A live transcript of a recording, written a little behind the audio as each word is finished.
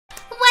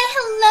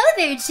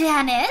there,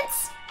 Janet.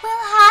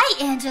 Well,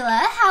 hi,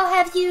 Angela. How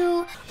have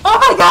you... Oh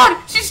my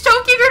god! She's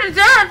choking her to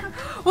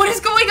death! What is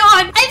going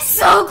on? I'm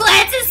so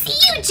glad to see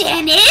you,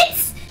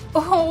 Janet!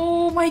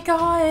 Oh my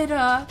god.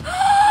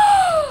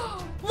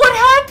 What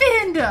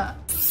happened?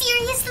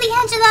 Seriously,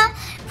 Angela?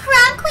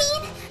 Prom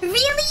queen?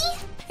 Really?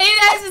 Hey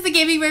guys, it's the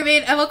Gaming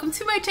Mermaid and welcome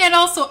to my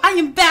channel. So I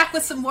am back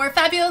with some more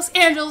fabulous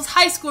Angela's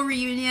high school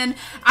reunion.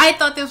 I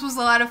thought this was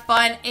a lot of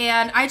fun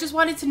and I just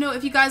wanted to know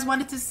if you guys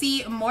wanted to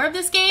see more of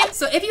this game.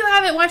 So if you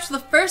haven't watched the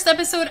first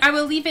episode, I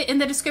will leave it in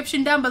the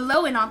description down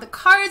below and on the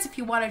cards if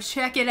you want to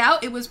check it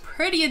out. It was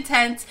pretty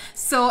intense,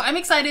 so I'm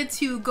excited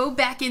to go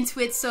back into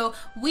it. So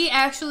we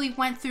actually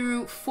went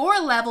through 4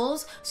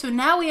 levels, so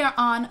now we are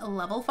on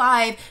level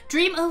 5.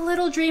 Dream a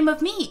little dream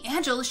of me.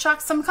 Angela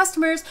shocks some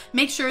customers.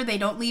 Make sure they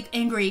don't leave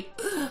angry.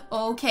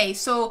 Okay,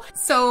 so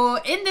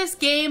in this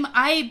game,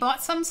 I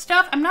bought some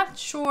stuff. I'm not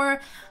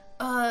sure.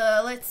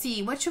 Let's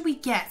see. What should we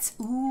get?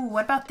 Ooh,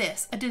 what about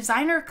this? A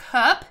designer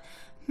cup?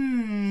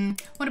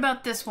 What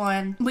about this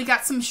one? We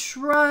got some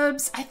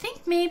shrubs. I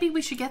think maybe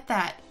we should get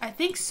that. I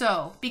think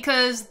so.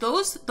 Because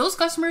those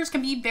customers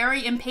can be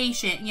very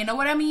impatient. You know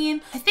what I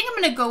mean? I think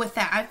I'm gonna go with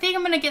that. I think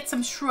I'm gonna get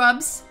some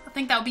shrubs. I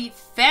think that would be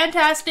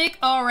fantastic.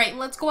 All right,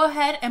 let's go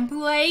ahead and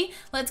play.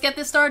 Let's get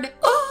this started.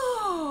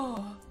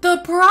 Oh! The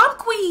prom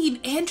queen!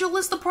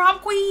 Angela's the prom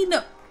queen!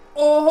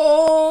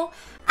 Oh!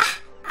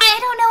 I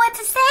don't know what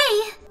to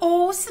say.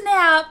 Oh,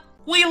 snap.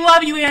 We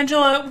love you,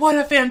 Angela. What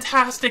a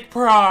fantastic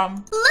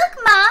prom.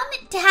 Look, Mom,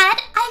 Dad,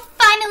 I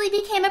finally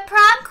became a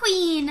prom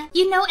queen.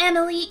 You know,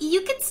 Emily, you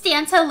could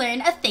stand to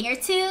learn a thing or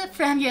two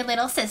from your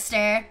little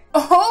sister.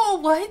 Oh,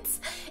 what?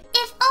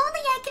 If only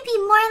I could be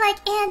more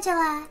like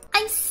Angela.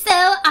 I'm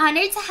so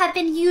honored to have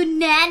been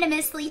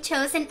unanimously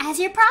chosen as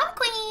your prom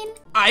queen.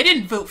 I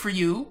didn't vote for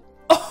you.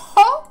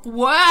 Oh,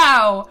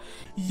 wow.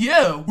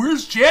 Yeah,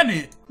 where's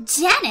Janet?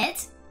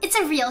 Janet? It's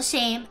a real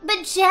shame,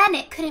 but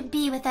Janet couldn't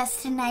be with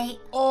us tonight.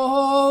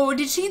 Oh,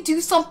 did she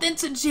do something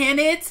to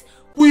Janet?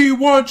 We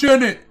want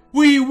Janet.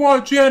 We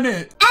want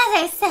Janet. As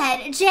I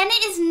said,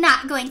 Janet is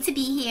not going to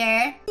be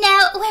here.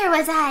 Now, where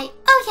was I?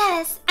 Oh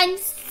yes, I'm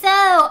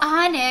so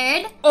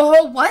honored.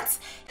 Oh, what?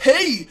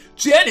 Hey,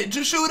 Janet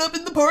just showed up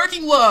in the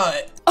parking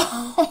lot.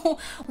 Oh,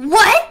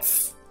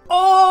 What?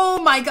 oh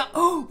my god.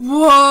 Oh,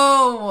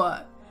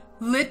 whoa.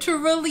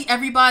 Literally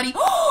everybody.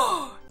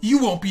 You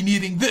won't be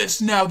needing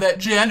this now that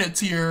Janet's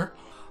here.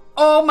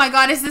 Oh my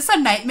god, is this a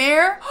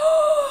nightmare?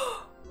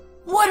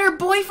 What, her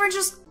boyfriend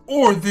just...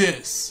 Or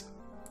this.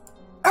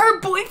 Her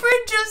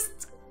boyfriend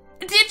just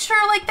ditched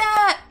her like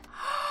that?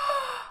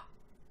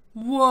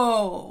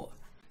 Whoa.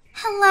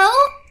 Hello?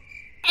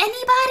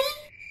 Anybody?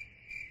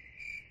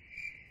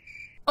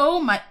 Oh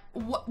my...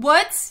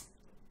 What?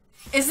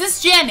 Is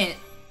this Janet?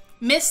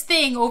 Miss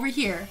Thing over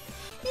here.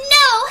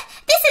 No!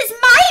 This is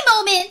my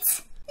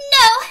moment!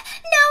 No!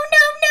 No,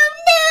 no, no,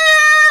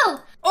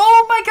 no!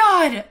 Oh my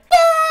god!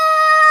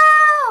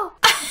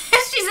 No!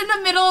 She's in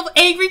the middle of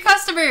angry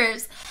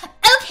customers.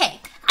 Okay,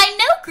 I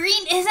know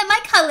green isn't my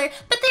color,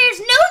 but there's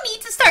no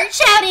need to start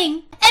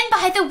shouting. And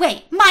by the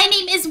way, my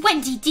name is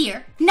Wendy,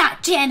 dear,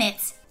 not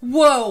Janet.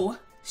 Whoa.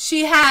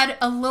 She had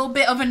a little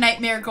bit of a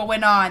nightmare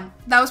going on.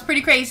 That was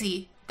pretty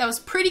crazy. That was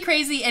pretty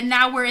crazy, and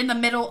now we're in the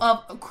middle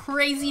of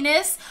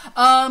craziness.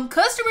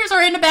 Customers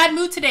are in a bad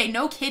mood today.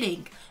 No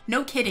kidding.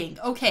 No kidding.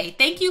 Okay,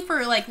 thank you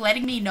for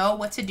letting me know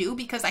what to do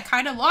because I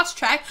kind of lost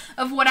track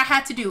of what I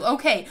had to do.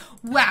 Okay,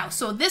 wow.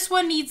 So this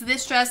one needs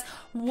this dress.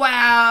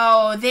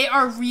 Wow, they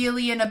are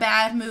really in a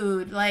bad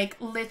mood. Like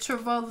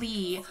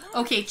literally.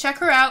 Okay, check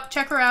her out.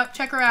 Check her out.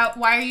 Check her out.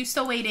 Why are you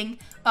still waiting?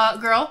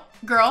 Girl,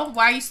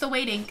 why are you still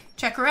waiting?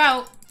 Check her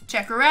out.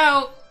 Check her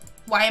out.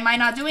 Why am I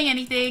not doing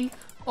anything?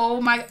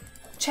 Oh my,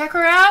 check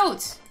her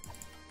out.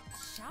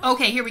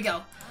 Okay, here we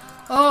go.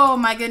 Oh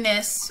my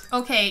goodness.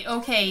 Okay,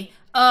 okay.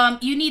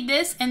 You need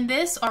this and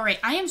this. All right,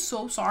 I am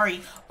so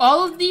sorry.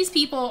 All of these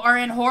people are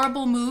in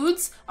horrible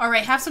moods. All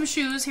right, have some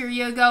shoes. Here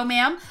you go,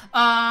 ma'am.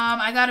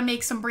 I gotta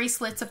make some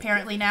bracelets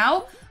apparently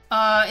now.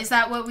 Is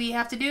that what we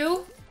have to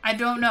do? I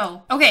don't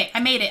know. Okay, I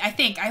made it, I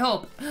think, I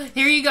hope.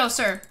 Here you go,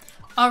 sir.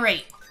 All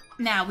right,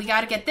 now we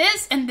gotta get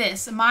this and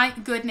this. My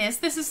goodness,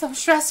 this is so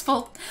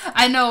stressful.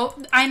 I know,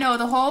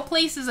 the whole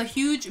place is a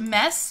huge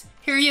mess.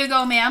 Here you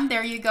go, ma'am.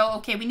 There you go.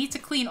 Okay, we need to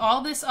clean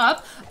all this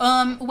up.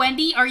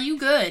 Wendy, are you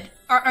good?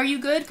 Are you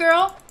good,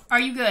 girl? Are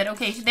you good?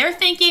 Okay, so they're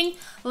thinking,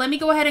 let me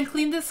go ahead and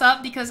clean this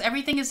up because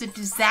everything is a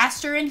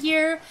disaster in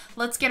here.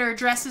 Let's get our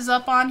dresses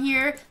up on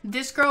here.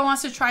 This girl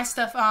wants to try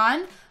stuff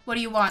on. What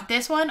do you want?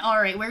 This one? All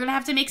right, we're gonna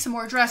have to make some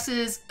more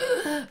dresses.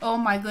 Oh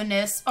my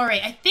goodness. All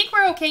right, I think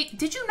we're okay.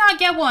 Did you not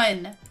get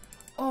one?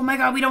 Oh my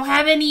god, we don't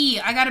have any.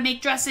 I gotta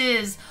make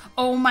dresses.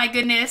 Oh my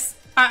goodness.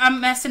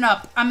 I'm messing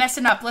up. I'm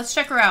messing up. Let's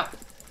check her out.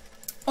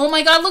 Oh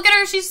my god, look at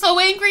her. She's so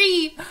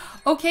angry.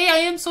 Okay, I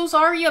am so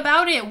sorry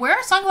about it. Where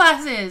are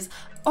sunglasses?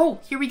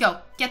 Oh, here we go.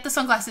 Get the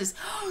sunglasses.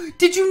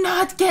 Did you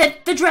not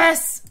get the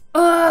dress?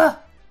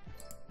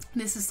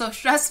 This is so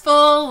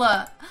stressful.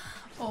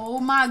 Oh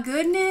my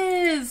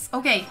goodness.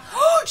 Okay.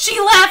 She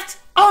left.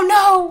 Oh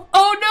no.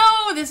 Oh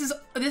no. This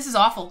is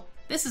awful.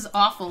 This is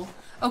awful.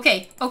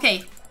 Okay,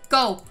 okay.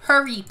 Go.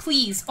 Hurry,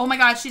 please. Oh my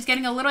god, she's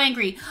getting a little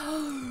angry.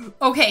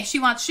 Okay, she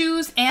wants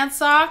shoes and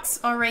socks.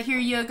 All right, here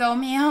you go,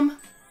 ma'am.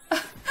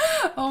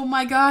 Oh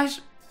my gosh.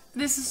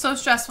 This is so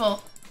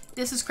stressful.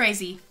 This is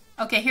crazy.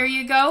 Okay, here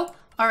you go.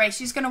 All right,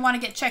 she's going to want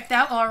to get checked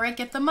out. All right,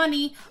 get the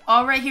money.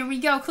 All right, here we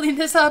go. Clean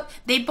this up.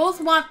 They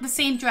both want the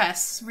same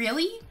dress.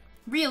 Really?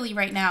 Really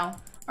right now.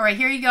 All right,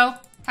 here you go.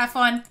 Have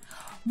fun.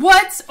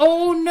 What?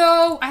 Oh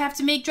no, I have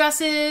to make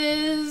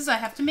dresses. I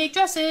have to make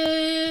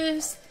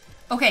dresses.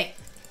 Okay,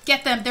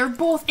 get them. They're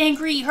both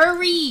angry.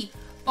 Hurry.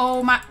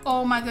 Oh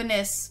my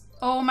goodness.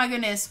 Oh my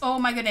goodness. Oh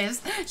my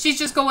goodness. She's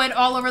just going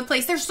all over the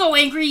place. They're so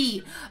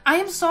angry. I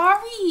am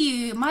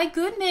sorry. My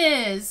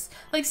goodness.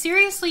 Like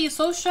seriously, it's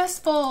so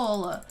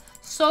stressful.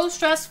 So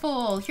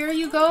stressful. Here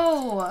you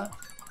go.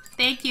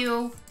 Thank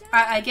you.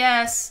 I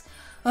guess.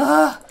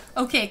 Ugh.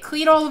 Okay,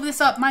 clean all of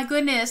this up. My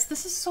goodness,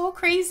 this is so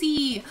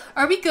crazy.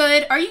 Are we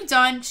good? Are you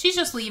done? She's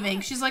just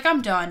leaving. She's like,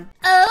 I'm done.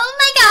 Oh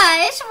my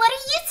gosh, what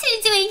are you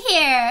two doing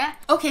here?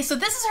 Okay, so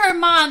this is her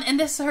mom and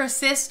this is her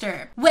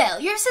sister. Well,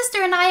 your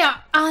sister and I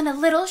are on a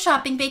little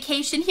shopping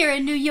vacation here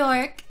in New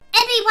York.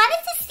 And we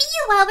wanted to see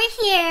you while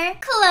we're here.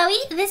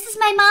 Chloe, this is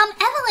my mom,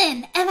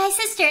 Evelyn, and my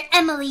sister,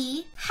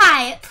 Emily.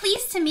 Hi,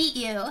 pleased to meet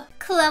you.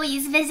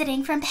 Chloe's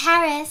visiting from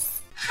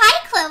Paris.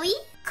 Hi, Chloe.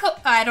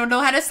 I don't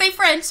know how to say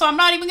French, so I'm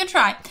not even gonna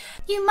try.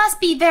 You must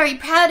be very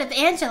proud of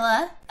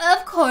Angela.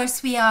 Of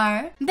course we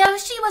are. Though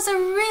she was a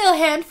real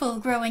handful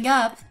growing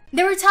up.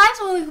 There were times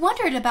when we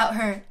wondered about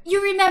her.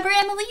 You remember,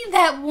 Emily,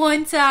 that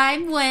one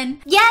time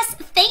when... Yes,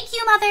 thank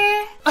you,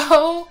 Mother.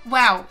 Oh,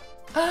 wow.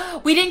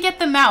 We didn't get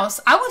the mouse.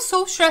 I was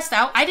so stressed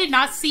out. I did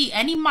not see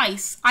any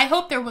mice. I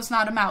hope there was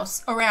not a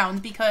mouse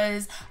around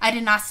because I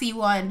did not see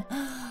one.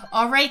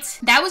 All right,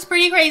 that was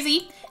pretty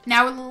crazy.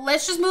 Now,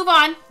 let's just move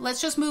on.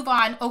 Let's just move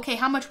on. Okay,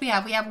 how much we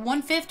have? We have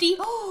 150.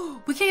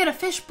 Oh, we can get a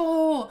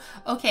fishbowl.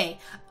 Okay,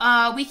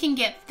 we can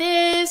get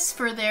this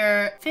for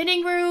their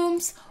fitting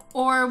rooms,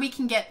 or we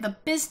can get the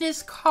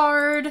business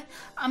card.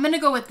 I'm gonna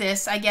go with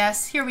this, I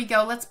guess. Here we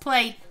go. Let's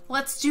play.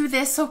 Let's do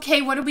this.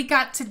 Okay, what do we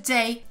got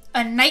today?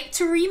 A night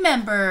to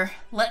remember.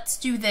 Let's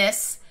do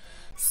this.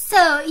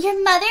 So,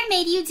 your mother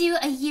made you do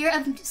a year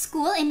of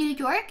school in New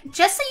York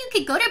just so you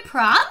could go to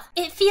prom?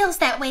 It feels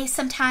that way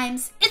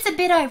sometimes. It's a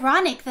bit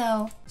ironic,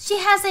 though. She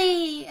has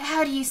a,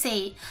 how do you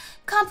say,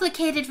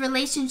 complicated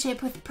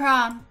relationship with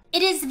prom.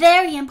 It is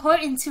very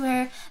important to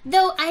her,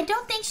 though I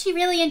don't think she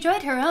really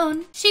enjoyed her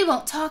own. She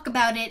won't talk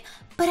about it,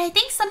 but I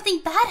think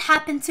something bad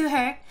happened to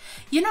her.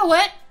 You know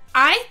what?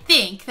 I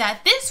think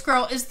that this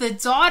girl is the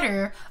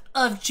daughter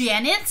of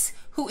Janet,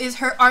 who is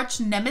her arch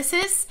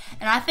nemesis,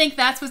 and I think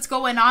that's what's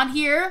going on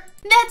here.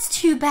 That's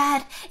too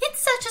bad. It's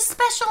such a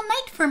special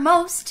night for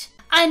most.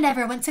 I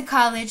never went to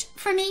college.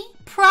 For me,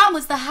 prom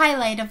was the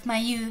highlight of my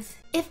youth.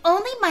 If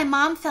only my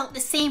mom felt the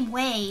same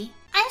way.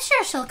 I'm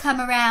sure she'll come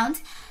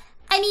around.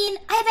 I mean,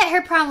 I bet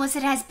her prom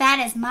wasn't as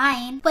bad as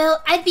mine.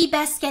 Well, I'd be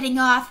best getting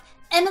off.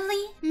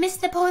 Emily, Miss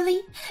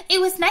Napoli,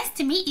 it was nice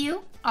to meet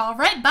you. All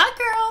right, bye,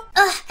 girl.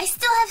 Ugh, I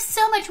still have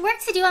so much work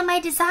to do on my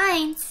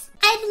designs.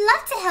 I'd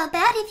love to help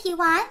out if you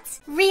want.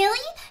 Really?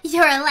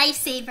 You're a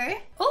lifesaver.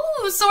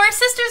 Oh, so our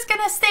sister's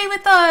gonna stay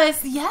with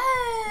us.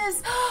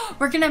 Yes.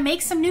 We're gonna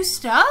make some new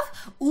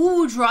stuff.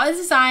 Ooh, draw a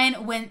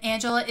design when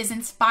Angela is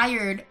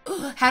inspired.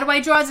 How do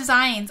I draw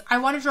designs? I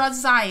want to draw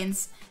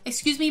designs.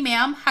 Excuse me,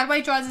 ma'am. How do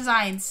I draw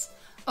designs?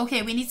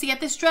 Okay, we need to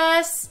get this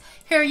dress.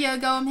 Here you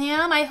go,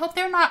 ma'am. I hope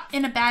they're not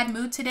in a bad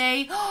mood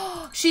today.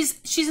 She's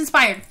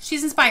inspired.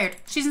 She's inspired.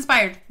 She's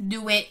inspired.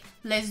 Do it.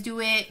 Let's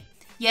do it.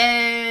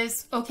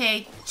 Yes.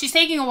 Okay. She's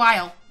taking a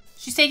while.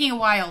 She's taking a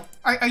while.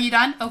 Are you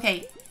done?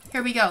 Okay.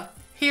 Here we go.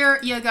 Here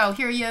you go.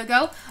 Here you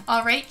go.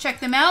 All right.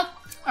 Check them out.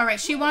 All right.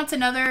 She wants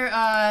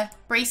another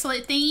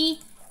bracelet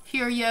thingy.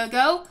 Here you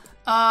go.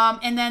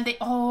 And then they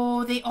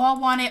all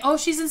want it. Oh,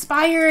 she's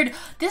inspired.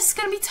 This is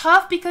going to be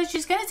tough because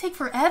she's going to take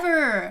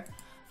forever.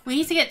 We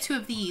need to get 2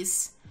 of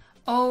these.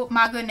 Oh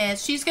my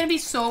goodness. She's going to be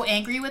so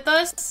angry with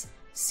us.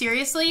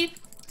 Seriously?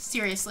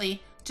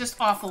 Seriously. Just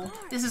awful.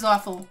 This is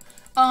awful.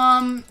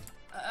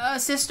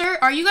 Sister,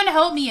 are you going to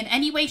help me in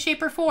any way,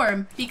 shape, or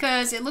form?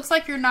 Because it looks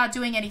like you're not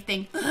doing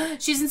anything.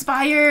 She's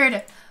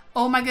inspired.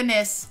 Oh my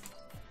goodness.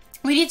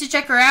 We need to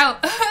check her out.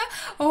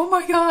 Oh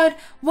my god.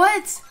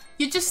 What?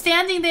 You're just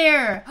standing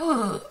there.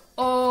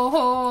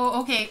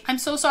 Oh, okay. I'm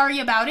so sorry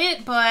about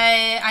it, but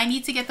I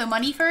need to get the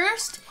money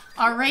first.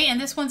 All right, and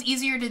this one's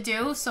easier to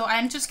do, so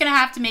I'm just going to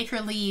have to make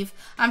her leave.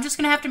 I'm just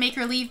going to have to make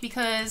her leave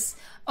because...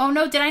 Oh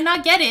no, did I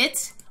not get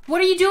it?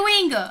 What are you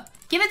doing?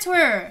 Give it to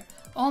her.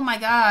 Oh my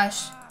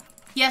gosh.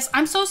 Yes,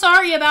 I'm so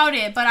sorry about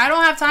it, but I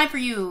don't have time for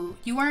you.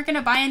 You weren't going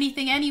to buy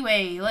anything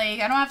anyway. Like,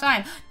 I don't have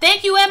time.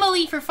 Thank you,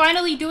 Emily, for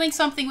finally doing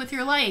something with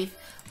your life.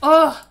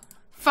 Oh,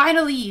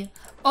 finally.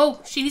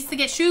 Oh, she needs to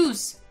get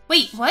shoes.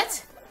 Wait,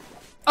 what?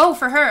 Oh,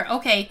 for her.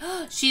 Okay.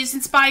 She's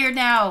inspired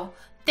now.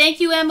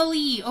 Thank you,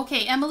 Emily.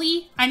 Okay,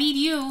 Emily, I need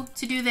you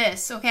to do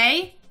this,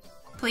 okay?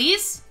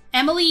 Please?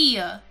 Emily.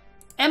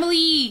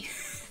 Emily.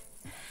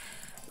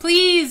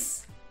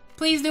 Please.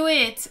 Please do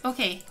it.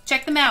 Okay,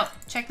 check them out.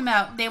 Check them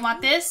out. They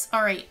want this?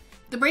 All right.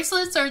 The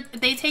bracelets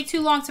they take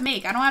too long to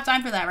make. I don't have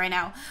time for that right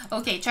now.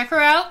 Okay, check her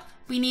out.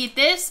 We need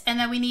this, and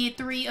then we need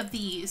 3 of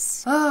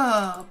these.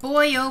 Oh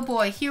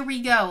boy, here we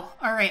go.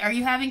 All right, are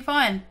you having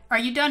fun? Are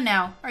you done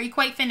now? Are you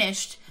quite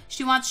finished?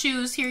 She wants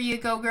shoes. Here you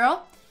go,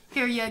 girl.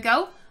 Here you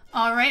go.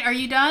 All right, are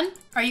you done?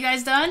 Are you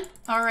guys done?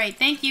 All right,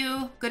 thank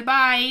you.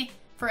 Goodbye.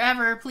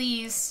 Forever,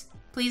 please.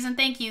 Please and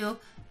thank you.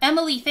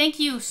 Emily,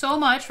 thank you so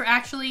much for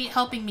actually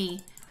helping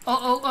me.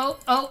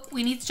 Oh,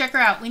 we need to check her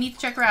out. We need to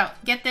check her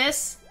out. Get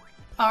this.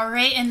 All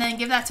right, and then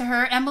give that to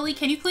her. Emily,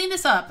 can you clean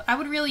this up? I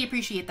would really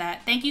appreciate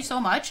that. Thank you so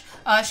much.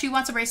 She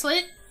wants a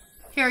bracelet.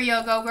 Here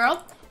you go,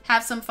 girl.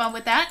 Have some fun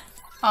with that.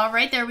 All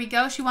right, there we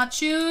go. She wants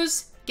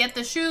shoes. Get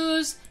the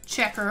shoes.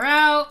 Check her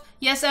out.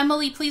 Yes,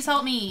 Emily, please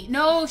help me.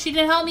 No, she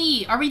didn't help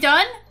me. Are we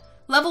done?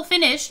 Level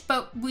finished,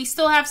 but we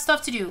still have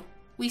stuff to do.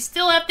 We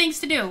still have things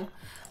to do.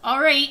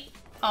 All right,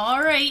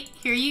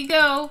 here you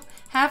go.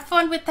 Have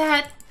fun with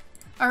that.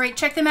 All right,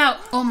 check them out.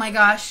 Oh my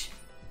gosh.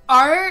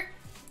 Our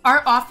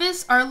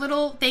office, our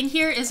little thing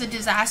here is a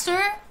disaster.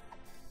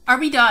 Are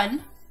we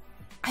done?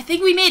 I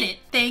think we made it.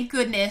 Thank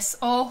goodness.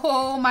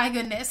 Oh my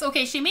goodness.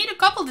 Okay, she made a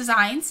couple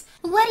designs.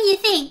 What do you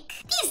think?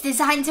 These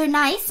designs are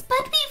nice,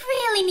 but we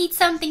really need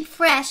something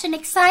fresh and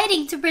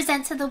exciting to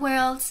present to the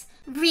world.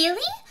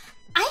 Really?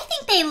 I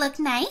think they look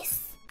nice.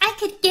 I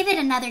could give it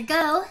another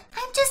go.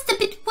 I'm just a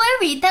bit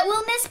worried that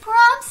we'll miss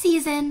prom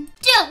season.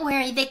 Don't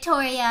worry,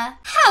 Victoria.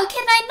 How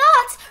can I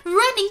not?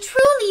 Running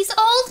Truly's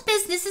old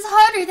business is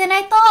harder than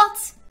I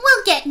thought.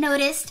 We'll get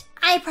noticed.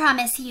 I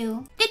promise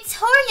you.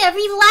 Victoria,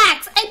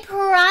 relax. I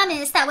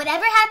promise that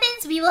whatever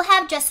happens, we will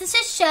have justice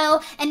to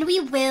show and we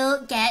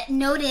will get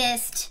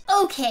noticed.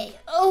 Okay,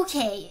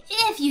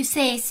 if you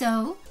say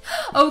so.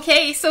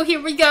 Okay, so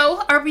here we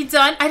go. Are we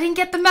done? I didn't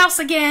get the mouse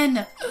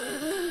again.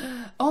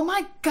 Oh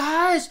my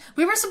gosh.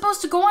 We were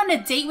supposed to go on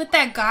a date with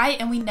that guy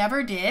and we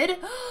never did.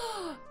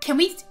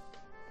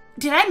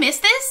 Did I miss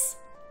this?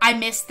 I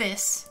missed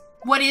this.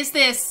 What is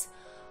this?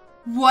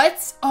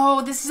 What?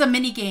 Oh, this is a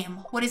mini game.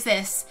 What is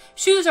this?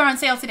 Shoes are on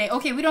sale today.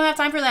 Okay, we don't have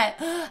time for that.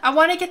 I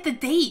want to get the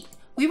date.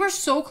 We were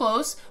so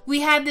close. We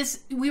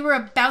were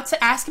about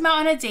to ask him out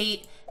on a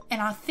date,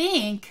 and I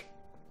think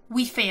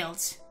we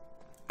failed.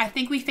 I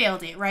think we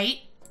failed it,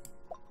 right?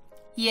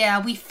 Yeah,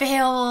 we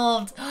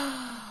failed.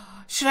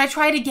 Should I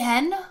try it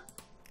again?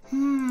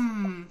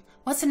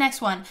 What's the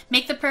next one?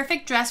 Make the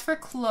perfect dress for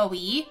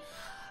Chloe.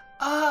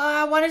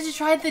 I wanted to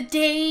try the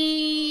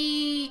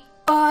date.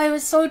 Oh, it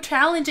was so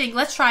challenging.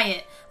 Let's try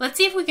it. Let's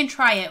see if we can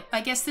try it.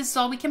 I guess this is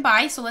all we can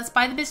buy, so let's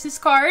buy the business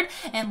card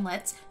and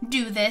let's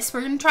do this.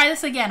 We're gonna try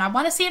this again. I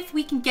want to see if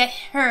we can get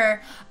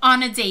her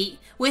on a date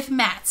with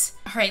Matt.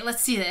 All right,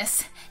 let's do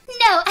this.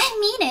 No, I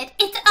mean it.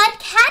 It's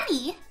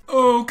uncanny.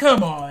 Oh,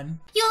 come on.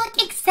 You look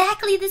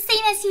exactly the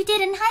same as you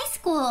did in high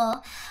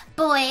school.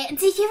 Boy,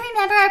 do you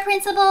remember our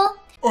principal?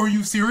 Are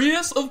you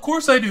serious? Of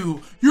course I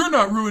do. You're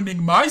not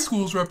ruining my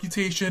school's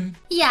reputation.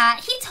 Yeah,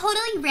 he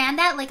totally ran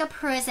that like a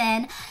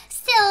prison.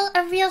 Still,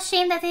 a real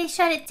shame that they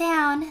shut it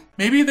down.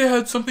 Maybe they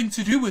had something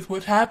to do with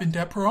what happened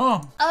at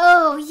prom.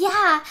 Oh,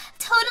 yeah.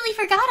 Totally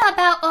forgot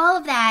about all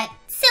of that.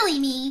 Silly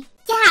me.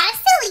 Yeah,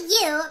 silly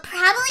you.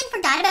 Probably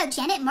forgot about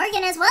Janet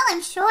Morgan as well,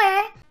 I'm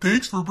sure.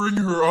 Thanks for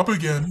bringing her up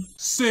again.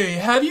 Say,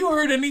 have you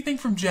heard anything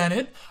from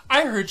Janet?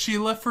 I heard she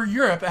left for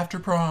Europe after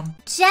prom.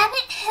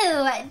 Janet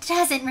who?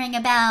 Doesn't ring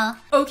a bell.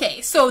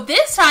 Okay, so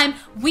this time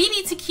we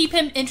need to keep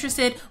him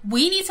interested.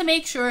 We need to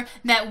make sure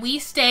that we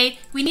stay.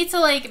 We need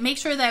to make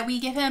sure that we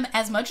give him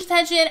as much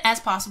attention as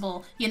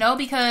possible, you know,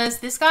 because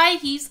this guy,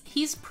 he's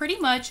pretty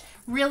much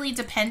really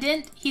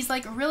dependent. He's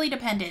really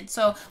dependent.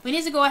 So we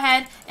need to go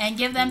ahead and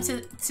give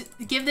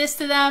this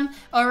to them.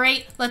 All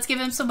right, let's give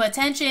him some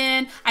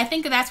attention. I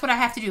think that's what I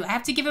have to do. I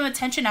have to give him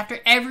attention after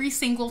every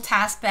single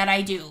task that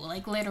I do,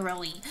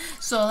 literally.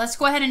 So let's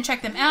go ahead and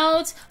check them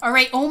out. All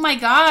right. Oh my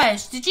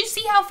gosh. Did you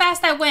see how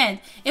fast that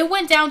went? It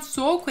went down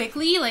so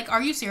quickly.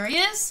 Are you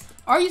serious?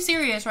 Are you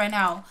serious right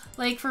now?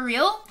 For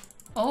real?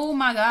 Oh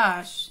my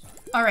gosh.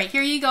 All right,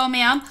 here you go,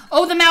 ma'am.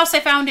 Oh, the mouse,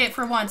 I found it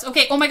for once.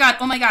 Okay, oh my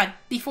god.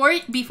 Before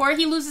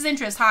he loses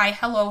interest, hi,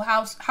 hello,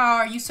 how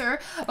are you, sir?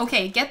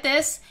 Okay, get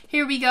this.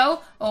 Here we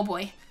go. Oh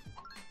boy.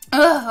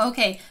 Ugh,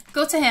 okay,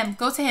 go to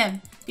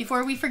him,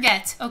 before we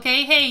forget.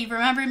 Okay, hey,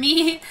 remember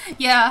me?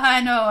 Yeah,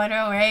 I know,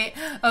 right?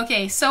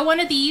 Okay, sew one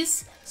of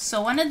these.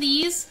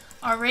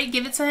 All right,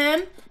 give it to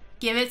him.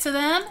 Give it to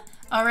them.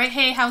 All right,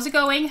 hey, how's it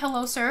going?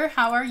 Hello, sir,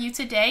 how are you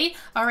today?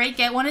 All right,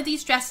 get one of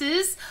these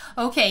dresses.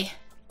 Okay.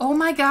 Oh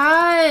my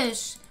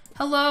gosh.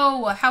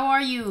 Hello, how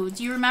are you?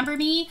 Do you remember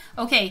me?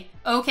 Okay,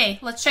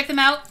 let's check them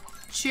out.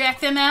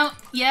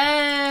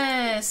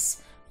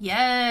 Yes,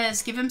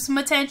 give him some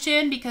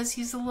attention because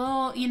he's a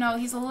little,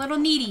 he's a little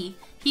needy.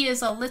 He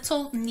is a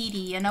little needy,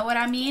 you know what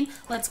I mean?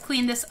 Let's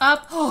clean this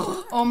up.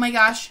 Oh my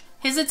gosh,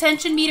 his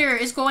attention meter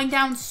is going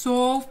down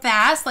so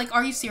fast.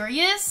 Are you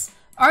serious?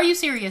 Are you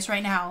serious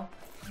right now?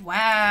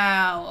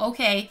 Wow,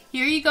 okay,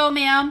 here you go,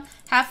 ma'am.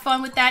 Have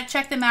fun with that,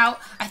 check them out.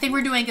 I think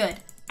we're doing good.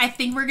 I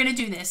think we're gonna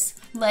do this.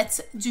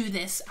 let's do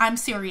this. I'm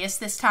serious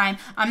this time.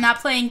 I'm not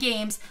playing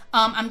games.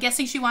 I'm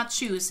guessing she wants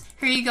shoes.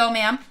 Here you go,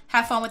 ma'am.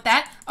 Have fun with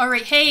that. All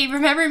right. Hey,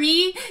 remember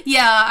me?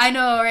 Yeah, I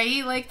know,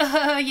 right? Like,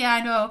 yeah,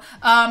 I know.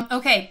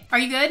 Okay. Are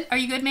you good? Are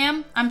you good,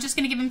 ma'am? I'm just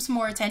gonna give him some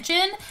more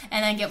attention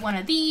and then get one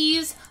of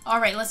these. All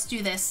right, let's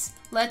do this.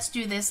 Let's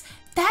do this.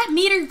 That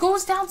meter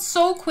goes down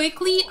so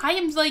quickly. I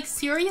am like,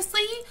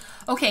 seriously?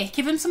 Okay,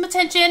 give him some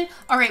attention.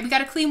 All right, we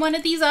gotta clean one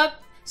of these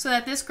up so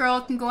that this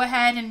girl can go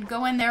ahead and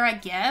go in there, I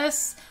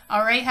guess.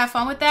 All right, have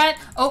fun with that.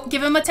 Oh,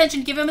 give him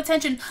attention, give him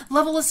attention.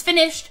 Level is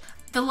finished.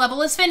 The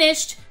level is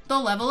finished. The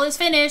level is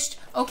finished.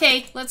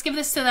 Okay, let's give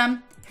this to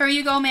them. Here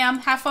you go, ma'am.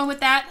 Have fun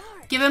with that.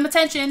 Give him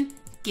attention.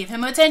 Give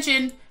him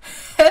attention.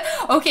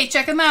 Okay,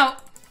 check him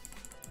out.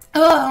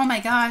 Oh my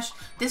gosh,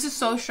 this is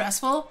so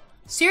stressful.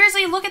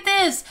 Seriously, look at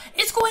this.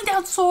 It's going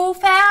down so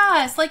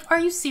fast. Like, are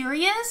you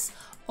serious?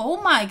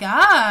 Oh my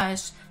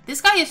gosh.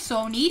 This guy is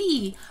so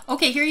needy.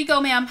 Okay, here you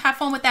go, ma'am. Have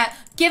fun with that.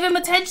 Give him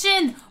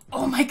attention.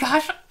 Oh my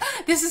gosh.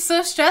 This is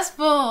so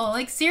stressful.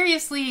 Like,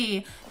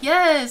 seriously.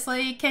 Yes,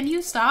 like, can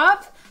you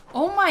stop?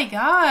 Oh my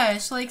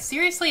gosh. Like,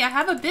 seriously, I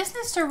have a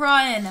business to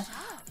run.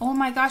 Oh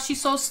my gosh,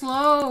 she's so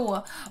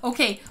slow.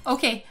 Okay,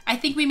 okay. I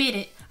think we made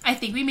it. I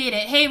think we made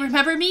it. Hey,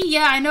 remember me?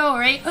 Yeah, I know,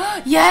 right?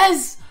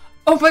 Yes!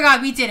 Oh my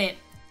god, we did it.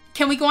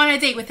 Can we go on a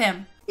date with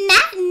him?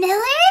 Matt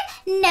Miller?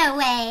 No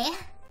way.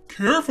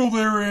 Careful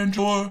there,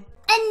 Angela.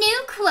 A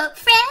new quote,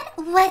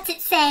 friend? What's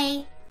it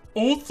say?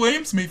 Old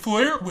flames may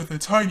flare with a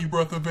tiny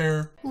breath of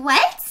air.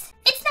 What?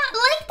 It's not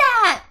like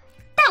that.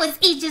 That was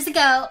ages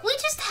ago. We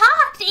just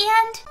talked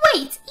and...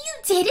 Wait, you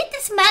dated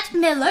this Matt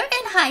Miller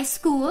in high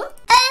school?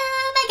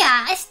 Oh my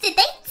gosh, did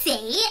they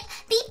date?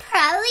 They'd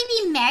probably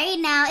be married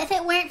now if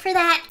it weren't for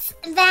that's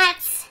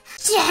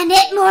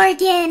Janet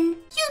Morgan.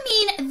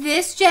 You mean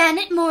this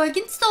Janet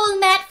Morgan stole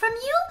Matt from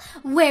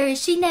you? Where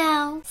is she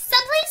now?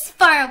 Someplace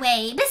far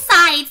away.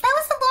 Besides, that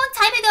was a long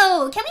time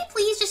ago. Can we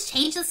please just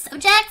change the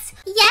subject?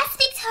 Yes,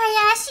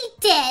 Victoria, she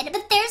did.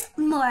 But there's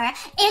more.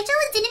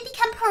 Angela didn't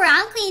become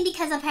prom queen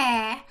because of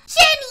her.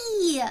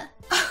 Jenny!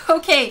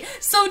 Okay,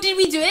 so did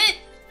we do it?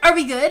 Are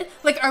we good?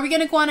 Like, are we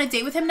gonna go on a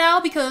date with him now?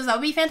 Because that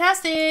would be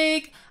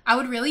fantastic. I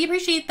would really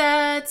appreciate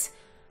that.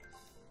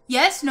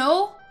 Yes?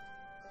 No?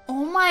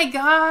 Oh my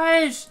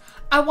gosh.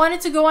 I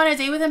wanted to go on a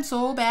date with him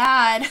so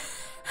bad.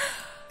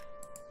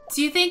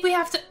 Do you think we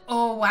have to...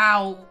 Oh,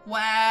 wow.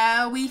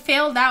 Wow, we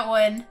failed that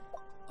one.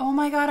 Oh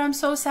my god, I'm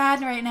so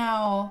sad right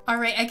now. All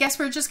right, I guess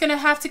we're just gonna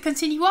have to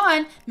continue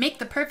on. Make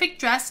the perfect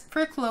dress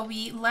for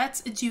Chloe.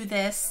 Let's do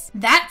this.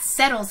 That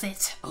settles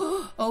it.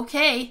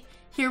 Okay,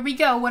 here we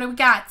go. What do we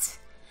got?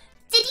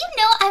 Did you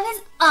know I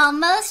was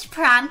almost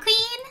prom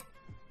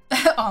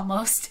queen?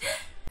 Almost.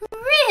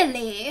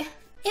 Really?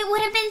 It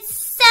would have been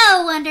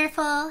so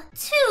wonderful.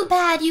 Too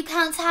bad you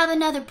can't have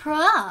another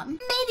prom.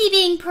 Maybe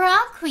being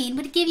prom queen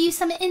would give you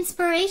some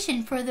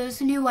inspiration for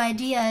those new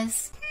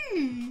ideas.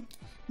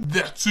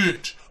 That's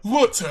it.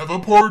 Let's have a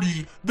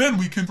party. Then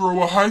we can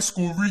throw a high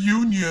school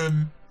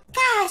reunion.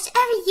 Gosh, a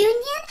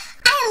reunion?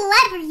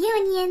 I love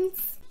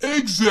reunions.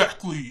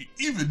 Exactly.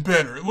 Even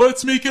better.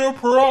 Let's make it a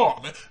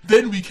prom.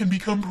 Then we can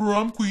become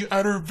prom queen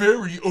at our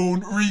very own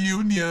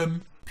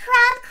reunion.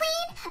 Prom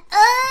queen?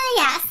 Oh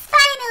yes,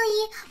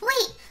 finally.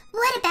 Wait,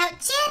 what about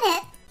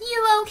Janet?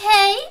 You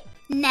okay?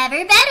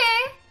 Never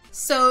better.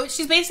 So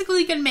she's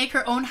basically gonna make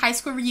her own high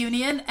school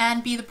reunion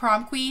and be the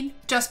prom queen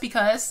just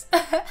because.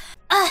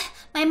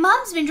 My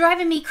mom's been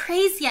driving me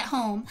crazy at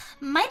home.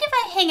 Mind if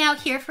I hang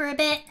out here for a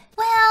bit?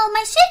 Well,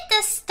 my shift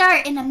does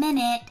start in a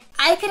minute.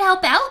 I could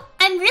help out.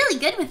 I'm really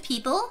good with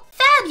people.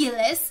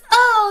 Fabulous.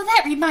 Oh,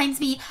 that reminds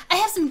me. I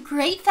have some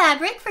great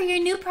fabric for your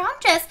new prom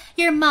dress.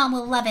 Your mom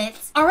will love it.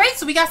 All right,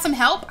 so we got some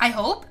help, I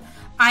hope.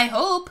 I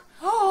hope.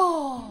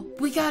 Oh,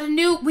 we got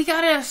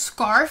a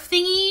scarf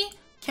thingy.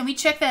 Can we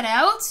check that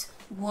out?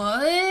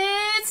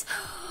 What?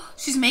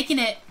 She's making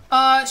it.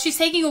 She's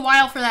taking a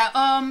while for that.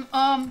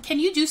 Can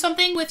you do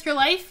something with your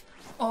life?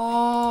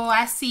 Oh,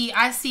 I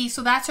see.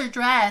 So that's her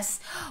dress.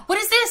 What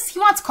is this? He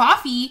wants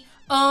coffee.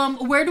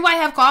 Where do I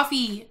have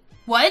coffee?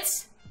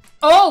 What?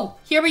 Oh,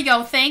 here we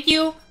go. Thank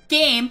you,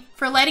 game,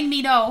 for letting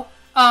me know,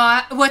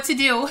 what to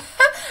do.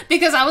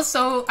 Because I was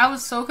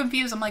so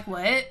confused. I'm like,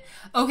 what?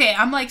 Okay,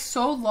 I'm like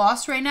so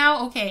lost right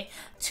now. Okay,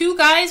 2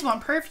 guys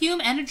want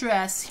perfume and a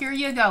dress. Here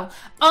you go.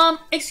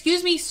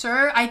 Excuse me,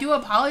 sir. I do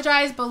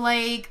apologize, but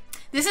like,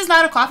 this is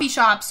not a coffee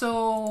shop,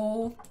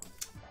 so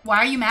why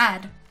are you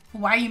mad?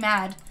 Why are you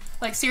mad?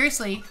 Like,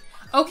 seriously.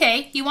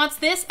 Okay, he wants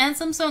this and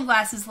some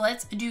sunglasses.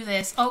 Let's do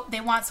this. Oh, they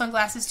want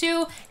sunglasses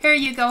too. Here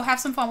you go. Have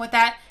some fun with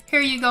that.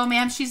 Here you go,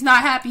 ma'am. She's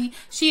not happy.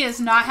 She is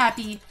not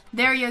happy.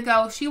 There you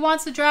go. She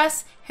wants the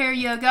dress. Here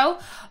you go.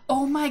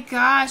 Oh my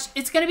gosh.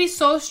 It's going to be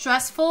so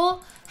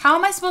stressful. How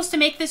am I supposed to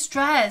make this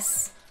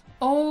dress?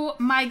 Oh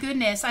my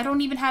goodness. I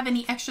don't even have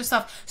any extra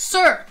stuff.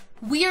 Sir,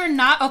 we are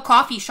not a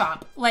coffee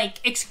shop. Like,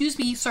 excuse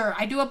me, sir.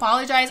 I do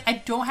apologize. I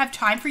don't have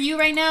time for you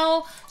right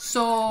now.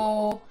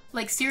 So,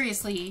 like,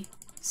 seriously.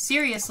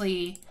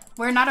 Seriously.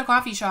 We're not a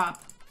coffee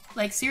shop.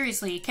 Like,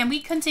 seriously. Can we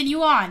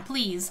continue on,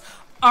 please?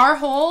 Our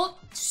whole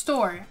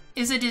store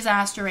is a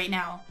disaster right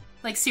now.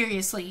 Like,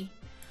 seriously.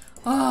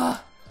 Oh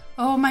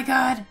my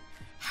god.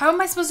 How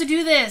am I supposed to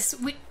do this?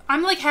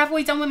 I'm like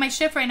halfway done with my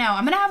shift right now.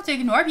 I'm gonna have to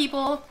ignore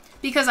people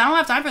because I don't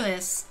have time for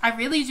this. I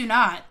really do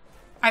not.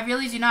 I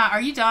really do not.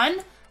 Are you done?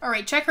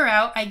 Alright, check her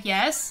out, I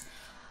guess.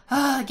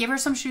 Give her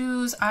some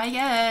shoes, I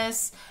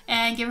guess.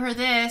 And give her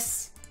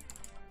this.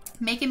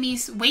 Making me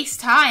waste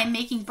time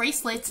making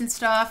bracelets and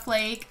stuff.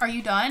 Like, are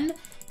you done?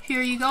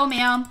 Here you go,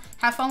 ma'am.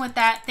 Have fun with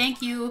that.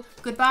 Thank you.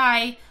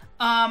 Goodbye.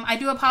 I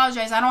do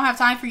apologize. I don't have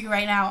time for you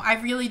right now. I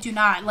really do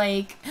not.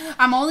 Like,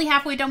 I'm only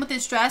halfway done with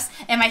this dress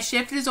and my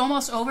shift is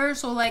almost over.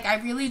 So, like, I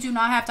really do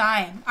not have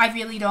time. I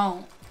really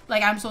don't.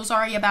 Like, I'm so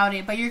sorry about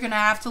it, but you're gonna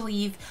have to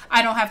leave.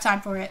 I don't have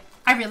time for it.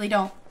 I really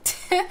don't.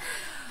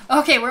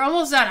 Okay, we're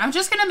almost done. I'm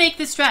just gonna make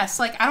this dress.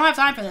 Like, I don't have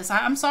time for this.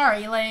 I'm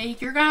sorry.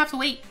 Like, you're gonna have to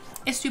wait.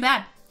 It's too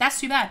bad.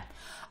 That's too bad.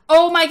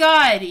 Oh my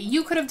god.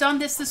 You could have done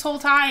this whole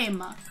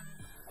time.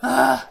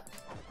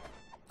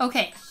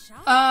 Okay.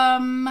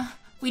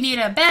 We need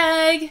a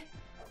bag.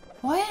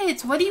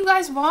 What? What do you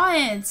guys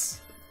want?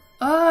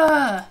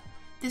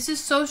 This is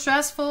so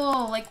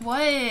stressful. Like,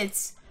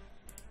 what?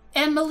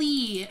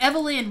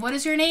 Evelyn, what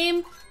is your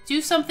name?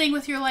 Do something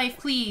with your life,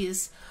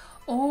 please.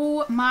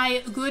 Oh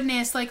my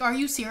goodness. Like, are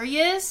you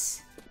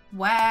serious?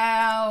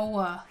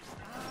 Wow.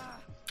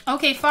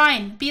 Okay,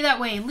 fine. Be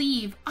that way.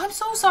 Leave. I'm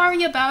so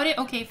sorry about it.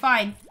 Okay,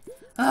 fine.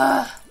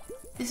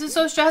 This is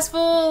so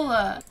stressful.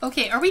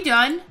 Okay, are we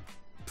done?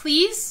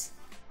 Please?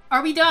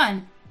 Are we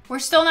done? We're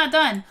still not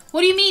done.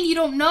 What do you mean you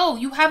don't know?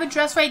 You have a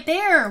dress right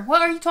there.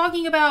 What are you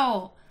talking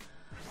about?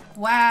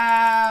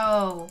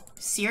 Wow.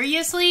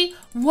 Seriously?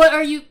 What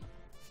are you...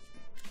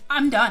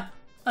 I'm done.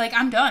 Like,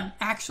 I'm done,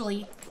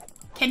 actually.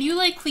 Can you,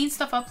 like, clean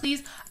stuff up,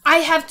 please? I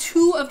have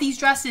 2 of these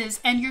dresses,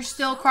 and you're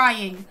still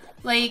crying.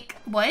 Like,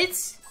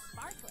 what?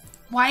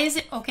 Why is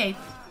it... Okay,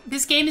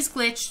 this game is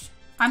glitched.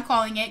 I'm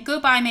calling it.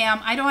 Goodbye, ma'am.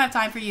 I don't have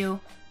time for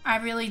you. I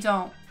really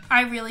don't.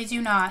 I really do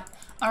not.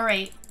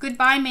 Alright.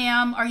 Goodbye,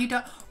 ma'am. Are you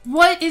done?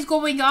 What is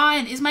going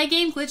on? Is my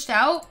game glitched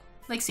out?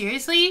 Like,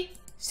 seriously?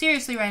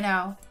 Seriously right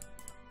now.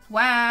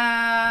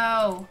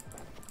 Wow.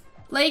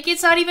 Like,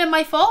 it's not even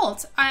my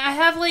fault. I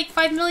have, like,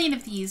 5 million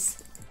of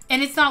these.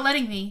 And it's not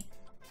letting me.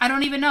 I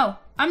don't even know.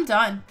 I'm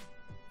done.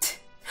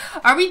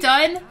 Are we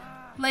done?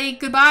 Like,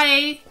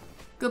 goodbye.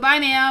 Goodbye,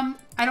 ma'am.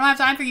 I don't have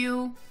time for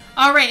you.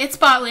 Alright, it's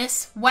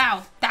spotless.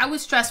 Wow, that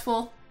was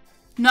stressful.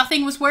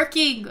 Nothing was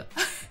working.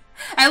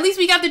 At least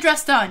we got the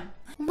dress done.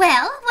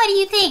 Well, what do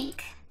you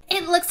think?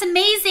 It looks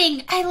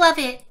amazing. I love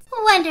it.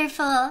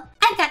 Wonderful.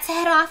 I've got to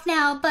head off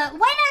now, but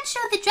why not show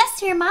the dress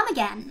to your mom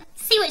again?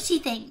 See what she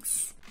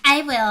thinks.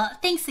 I will.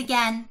 Thanks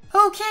again.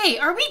 Okay,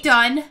 are we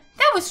done?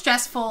 That was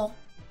stressful.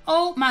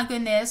 Oh my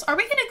goodness. Are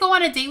we gonna go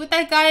on a date with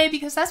that guy?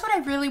 Because that's what I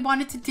really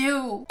wanted to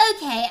do.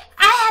 Okay,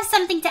 I have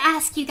something to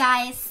ask you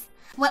guys.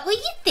 What will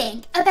you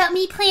think about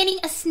me planning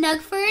a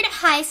Snuggford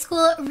High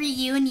School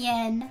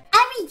reunion? A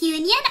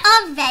reunion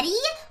already?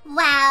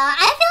 Wow,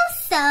 I feel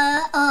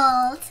so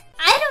old.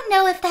 I don't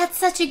know if that's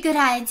such a good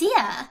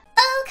idea.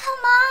 Oh,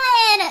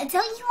 come on.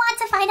 Don't you want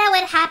to find out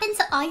what happened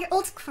to all your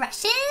old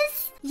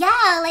crushes?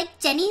 Yeah, like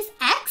Jenny's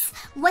ex?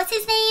 What's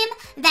his name?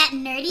 That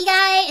nerdy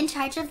guy in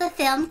charge of the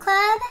film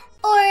club?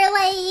 Or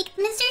like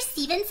Mr.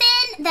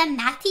 Stevenson, the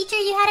math teacher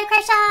you had a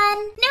crush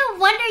on? No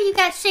wonder you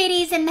got straight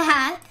A's in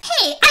math.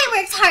 Hey, I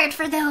worked hard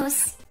for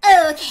those.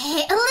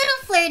 Okay, a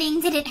little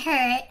flirting didn't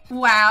hurt.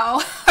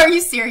 Wow, are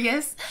you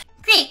serious?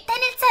 Great, then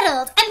it's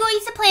settled. I'm going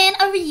to plan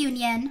a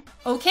reunion.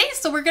 Okay,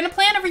 so we're gonna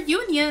plan a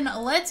reunion.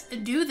 Let's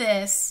do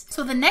this.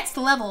 So the next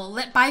level,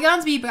 let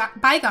bygones be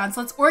bygones.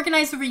 Let's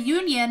organize a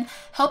reunion.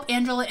 Help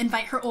Angela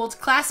invite her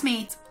old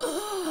classmates.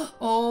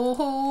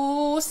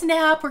 Oh,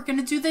 snap. We're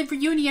gonna do the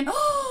reunion.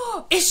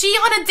 Is she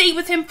on a date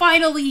with him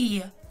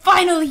finally?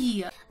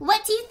 Finally!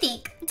 What do you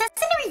think? Doesn't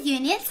a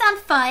reunion sound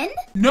fun?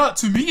 Not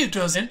to me it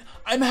doesn't.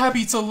 I'm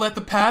happy to let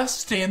the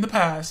past stay in the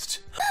past.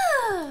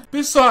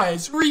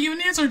 Besides,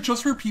 reunions are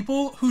just for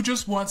people who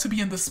just want to be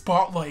in the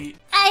spotlight.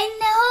 I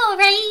know,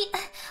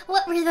 right?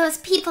 What were those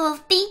people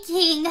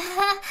thinking?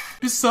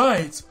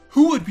 Besides,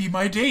 who would be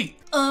my date?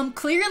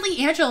 Clearly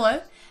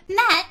Angela.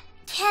 Matt,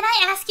 can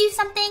I ask you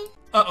something?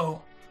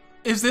 Uh-oh.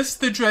 Is this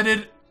the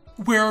dreaded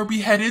where are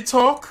we headed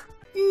talk?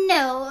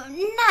 No,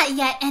 not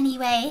yet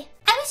anyway.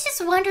 I was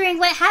just wondering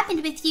what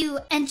happened with you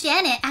and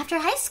Janet after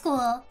high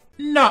school.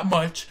 Not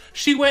much.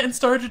 She went and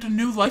started a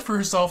new life for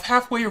herself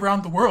halfway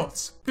around the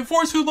world.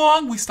 Before too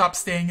long, we stopped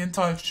staying in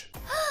touch.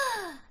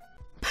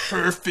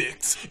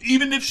 Perfect.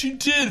 Even if she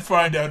did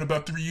find out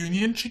about the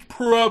reunion, she'd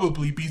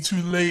probably be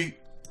too late.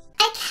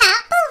 I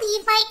can't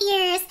believe my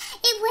ears.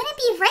 It wouldn't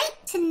be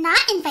right to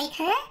not invite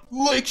her.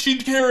 Like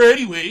she'd care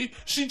anyway.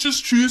 She'd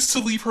just choose to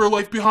leave her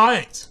life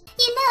behind.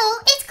 You know,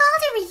 it's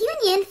called a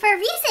reunion for a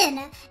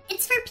reason.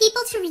 It's for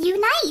people to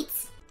reunite.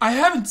 I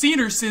haven't seen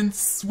her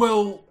since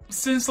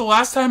the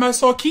last time I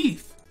saw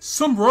Keith.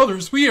 Some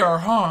brothers we are,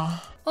 huh?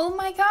 Oh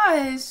my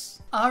gosh.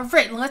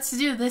 Alright, let's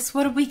do this.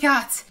 What do we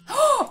got?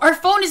 Our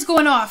phone is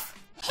going off.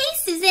 Hey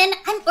Susan,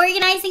 I'm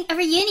organizing a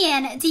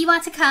reunion. Do you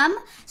want to come?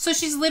 So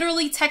she's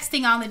literally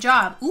texting on the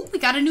job. Ooh, we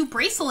got a new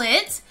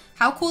bracelet.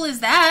 How cool is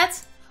that?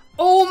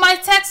 Oh, my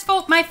text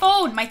phone, my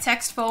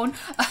text phone.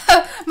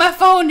 My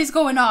phone is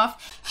going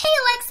off. Hey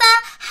Alexa,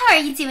 how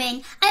are you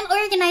doing? I'm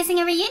organizing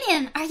a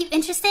reunion. Are you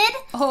interested?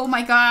 Oh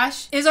my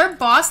gosh. Is our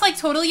boss like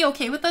totally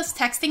okay with us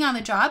texting on the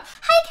job?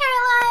 Hi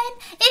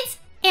Caroline, it's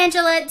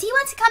Angela. Do you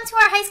want to come to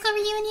our high school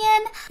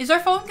reunion? Is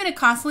our phone gonna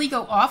constantly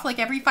go off like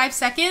every 5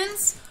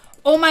 seconds?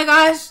 Oh my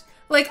gosh.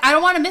 Like, I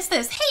don't want to miss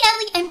this. Hey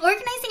Ellie, I'm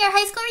organizing our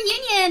high school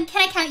reunion.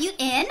 Can I count you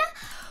in?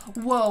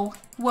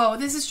 Whoa,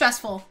 this is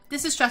stressful.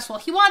 This is stressful.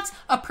 He wants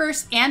a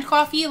purse and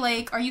coffee.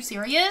 Like, are you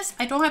serious?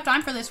 I don't have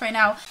time for this right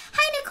now.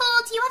 Hi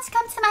Nicole, do you want to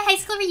come to my high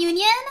school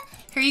reunion?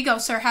 Here you go,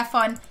 sir. Have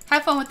fun.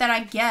 Have fun with that,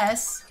 I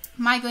guess.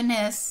 My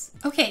goodness.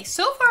 Okay,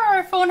 so far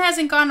our phone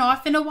hasn't gone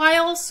off in a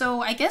while,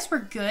 so I guess we're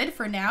good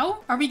for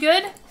now. Are we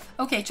good?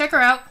 Okay, check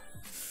her out.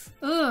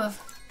 Ugh,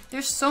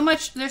 there's so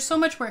much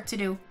work to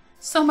do.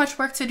 So much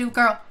work to do,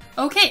 girl.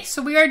 Okay,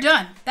 so we are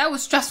done. That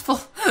was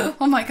stressful.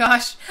 Oh my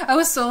gosh. I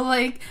was so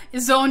like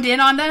zoned in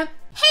on that.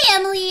 Hey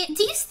Emily,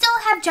 do you still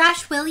have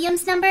Josh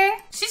Williams' number?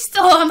 She's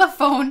still on the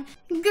phone.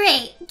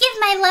 Great. Give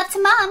my love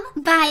to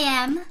Mom. Bye,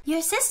 Em.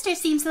 Your sister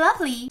seems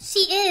lovely. She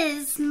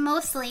is,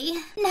 mostly.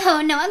 No,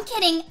 I'm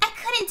kidding. I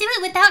couldn't do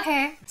it without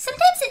her.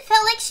 Sometimes it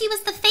felt like she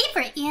was the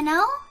favorite, you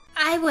know?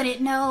 I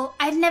wouldn't know.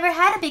 I've never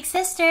had a big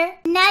sister.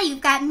 Now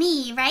you've got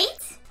me, right?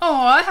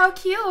 Aw, how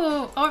cute.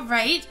 All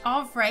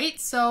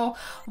right. So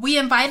we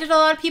invited a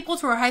lot of people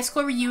to our high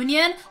school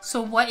reunion. So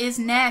what is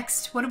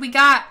next? What do we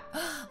got?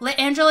 Let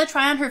Angela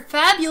try on her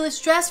fabulous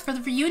dress for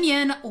the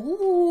reunion.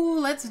 Ooh,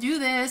 let's do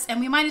this. And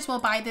we might as well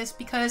buy this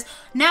because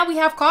now we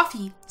have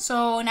coffee.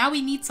 So now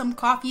we need some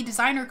coffee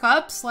designer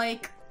cups,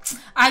 like,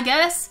 I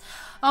guess.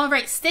 All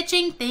right,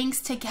 stitching things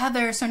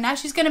together. So now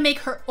she's gonna make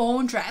her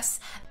own dress.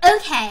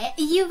 Okay,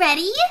 you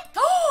ready?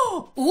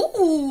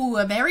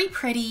 Ooh, very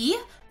pretty.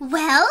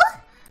 Well,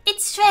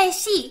 it's très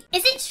chic.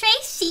 Isn't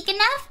très chic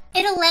enough?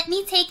 It'll let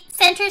me take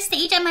center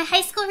stage at my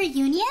high school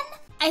reunion?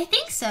 I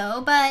think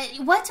so, but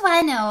what do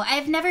I know?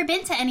 I've never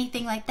been to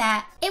anything like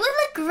that. It would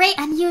look great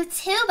on you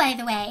too, by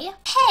the way.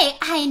 Hey,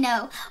 I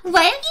know.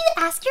 Why don't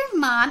you ask your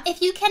mom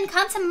if you can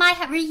come to my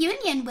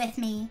reunion with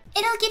me?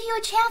 It'll give you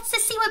a chance to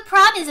see what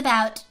prom is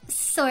about.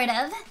 Sort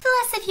of.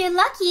 Plus, if you're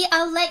lucky,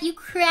 I'll let you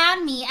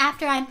crown me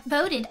after I'm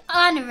voted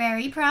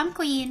honorary prom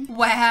queen.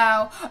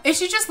 Wow. Is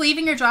she just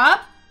leaving her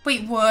job?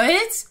 Wait,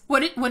 what?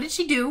 What did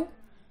she do?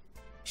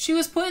 She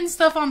was putting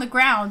stuff on the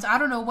ground. I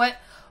don't know what.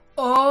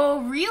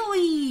 Oh,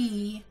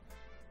 really?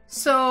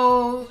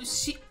 So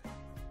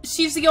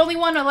she's the only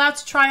one allowed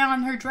to try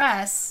on her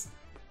dress.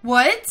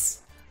 What?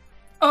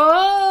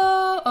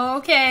 Oh,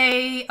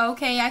 okay.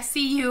 I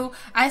see you.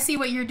 I see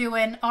what you're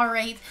doing. All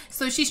right.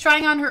 So she's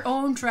trying on her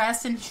own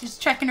dress and she's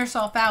checking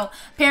herself out.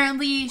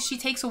 Apparently, she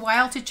takes a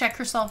while to check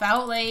herself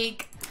out.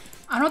 Like,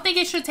 I don't think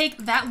it should take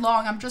that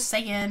long. I'm just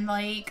saying,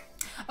 like,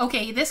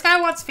 okay, this guy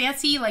wants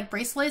fancy, like,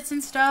 bracelets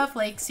and stuff.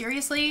 Like,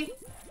 seriously?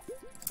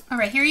 All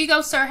right, here you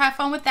go, sir. Have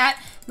fun with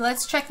that.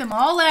 Let's check them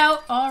all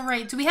out. All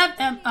right. Do we have,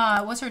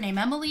 what's her name?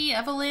 Emily,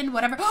 Evelyn,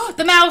 whatever. Oh,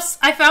 the mouse!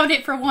 I found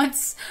it for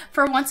once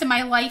in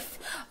my life.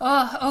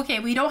 Oh, okay.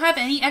 We don't have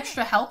any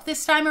extra help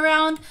this time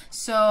around.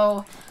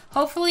 So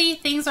hopefully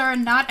things are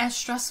not as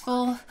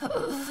stressful.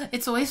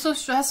 It's always so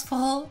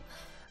stressful.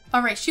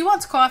 All right, she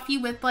wants coffee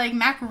with like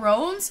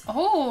macarons.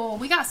 Oh,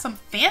 we got some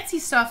fancy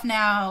stuff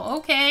now.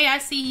 Okay, I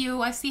see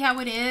you. I see how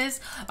it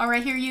is. All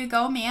right, here you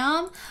go,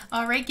 ma'am.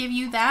 All right, give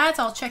you that.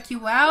 I'll check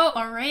you out.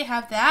 All right,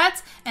 have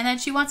that. And then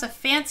she wants a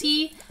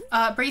fancy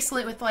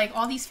bracelet with like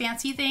all these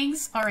fancy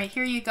things. All right,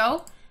 here you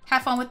go.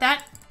 Have fun with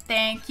that.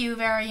 Thank you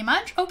very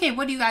much. Okay,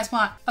 what do you guys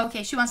want?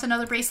 Okay, she wants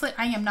another bracelet.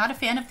 I am not a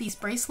fan of these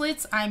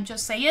bracelets. I'm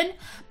just saying.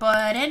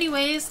 But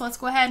anyways, let's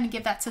go ahead and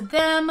give that to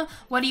them.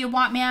 What do you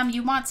want, ma'am?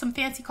 You want some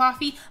fancy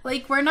coffee?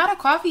 Like, we're not a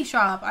coffee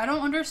shop. I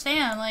don't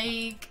understand.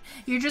 Like,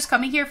 you're just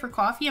coming here for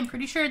coffee. I'm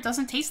pretty sure it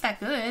doesn't taste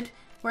that good.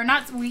 We're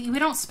not, we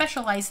don't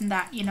specialize in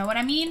that, you know what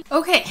I mean?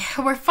 Okay,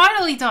 we're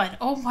finally done.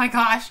 Oh my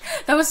gosh,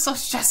 that was so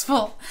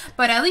stressful.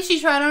 But at least she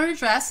tried on her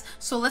dress,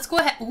 so let's go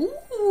ahead.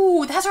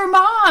 Ooh, that's her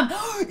mom.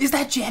 Is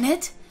that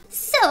Janet?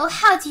 So,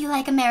 how do you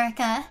like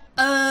America?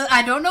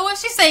 I don't know what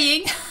she's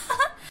saying.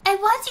 I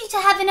want you to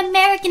have an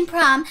American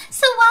prom,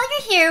 so while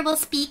you're here, we'll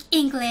speak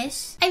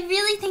English. I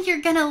really think you're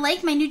gonna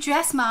like my new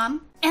dress,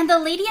 Mom. And the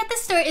lady at the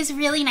store is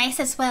really nice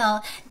as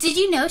well. Did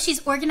you know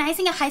she's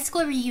organizing a high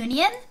school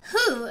reunion?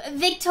 Who?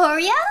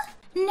 Victoria?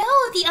 No,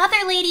 the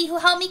other lady who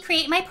helped me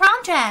create my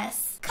prom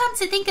dress. Come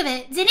to think of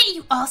it, didn't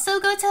you also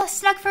go to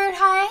Snuggford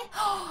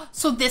High?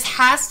 So this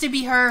has to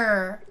be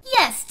her.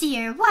 Yes,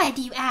 dear. Why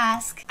do you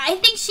ask? I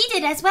think she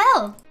did as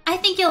well. I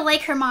think you'll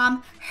like her,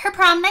 Mom. Her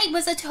prom night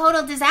was a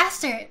total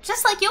disaster,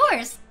 just like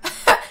yours.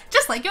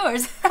 Just like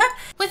yours.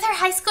 With her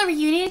high school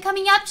reunion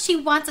coming up, she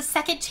wants a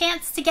second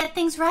chance to get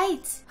things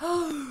right.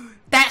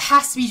 That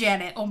has to be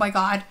Janet. Oh my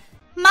god.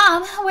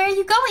 Mom, where are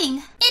you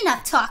going?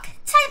 Enough talk.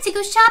 Time to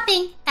go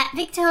shopping at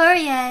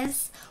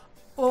Victoria's.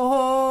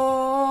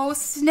 Oh,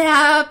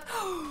 snap.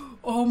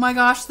 Oh my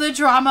gosh, the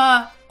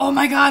drama. Oh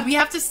my god, we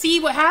have to see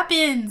what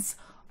happens.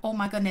 Oh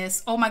my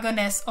goodness. Oh my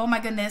goodness. Oh my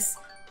goodness.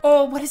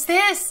 Oh, what is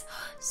this?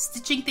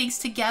 Stitching things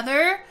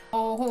together.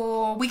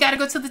 Oh, we gotta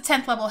go to the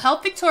 10th level.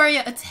 Help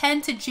Victoria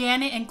attend to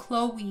Janet and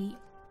Chloe.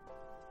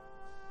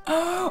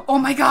 Oh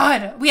my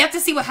god. We have to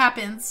see what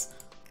happens.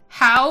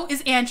 How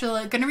is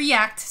Angela gonna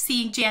react to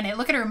seeing Janet?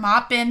 Look at her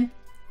mopping.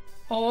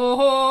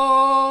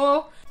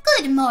 Oh.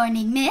 Good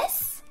morning,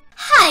 miss.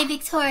 Hi,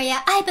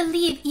 Victoria. I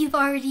believe you've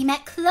already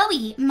met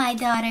Chloe, my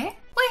daughter.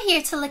 We're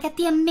here to look at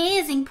the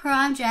amazing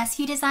prom dress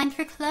you designed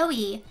for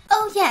Chloe.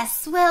 Oh,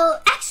 yes.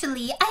 Well,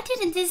 actually, I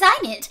didn't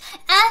design it.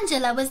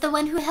 Angela was the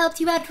one who helped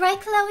you out, right,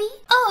 Chloe?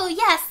 Oh,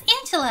 yes,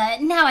 Angela.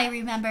 Now I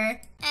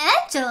remember.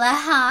 Angela,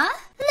 huh?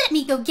 Let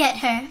me go get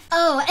her.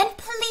 Oh, and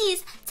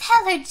please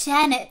tell her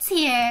Janet's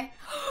here.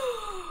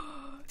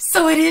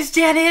 So it is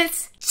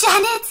Janet.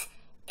 Janet!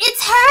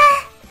 It's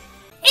her!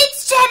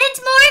 It's Janet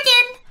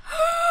Morgan!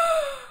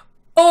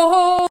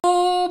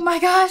 Oh my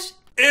gosh.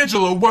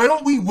 Angela, why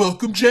don't we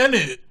welcome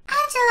Janet?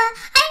 Angela,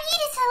 I need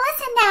you to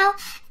listen now.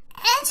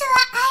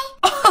 Angela,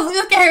 Oh,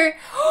 look at her.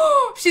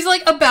 She's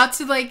like about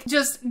to like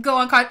just go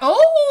on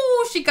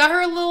Oh, she got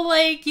her little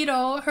like, you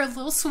know, her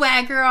little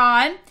swagger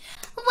on.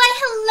 Why,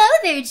 hello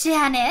there,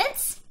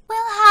 Janet.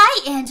 Well,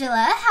 hi,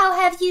 Angela. How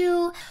have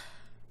you...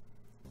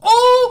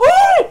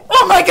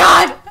 Oh my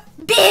god.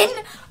 been?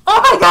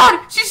 Oh my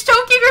god. She's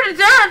choking her to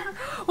death.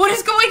 What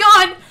is going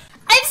on?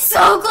 I'm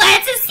so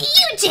glad to see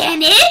you,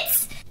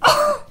 Janet.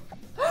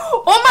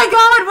 Oh my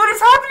god. What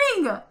is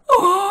happening?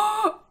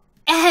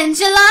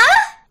 Angela?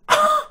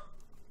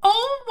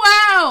 Oh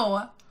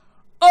wow.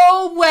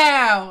 Oh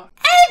wow.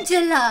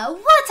 Angela,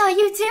 what are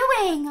you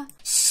doing?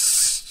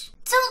 Shh!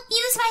 Don't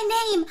use my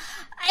name.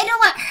 I don't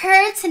want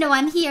her to know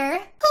I'm here.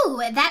 Who,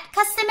 that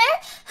customer?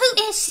 Who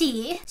is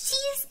she?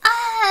 She's,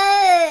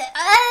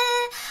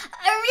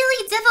 a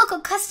really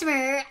difficult customer.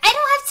 I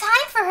don't have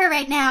time for her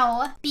right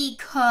now.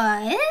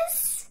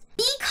 Because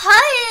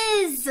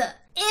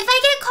if I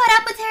get caught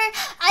up with her,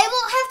 I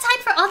won't have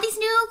time for all these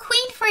new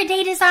Queen for a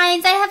Day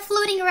designs I have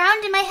floating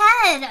around in my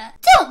head.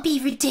 Don't be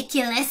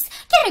ridiculous.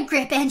 Get a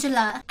grip,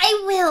 Angela.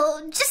 I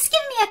will. Just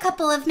give me a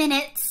couple of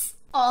minutes.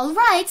 All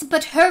right,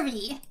 but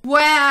hurry.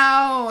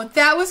 Wow,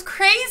 that was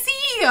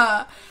crazy.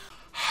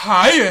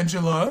 Hi,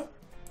 Angela.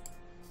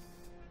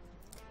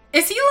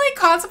 Is he like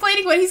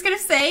contemplating what he's gonna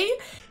say?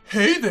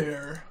 Hey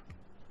there.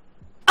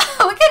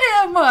 Look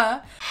at him.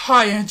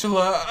 Hi,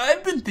 Angela.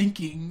 I've been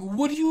thinking,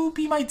 would you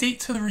be my date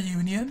to the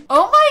reunion?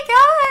 Oh my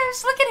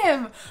gosh, look at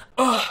him.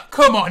 Ugh,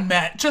 come on,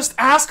 Matt. Just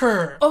ask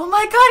her. Oh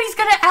my god, he's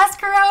gonna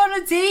ask her out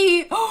on a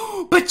date.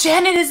 But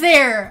Janet is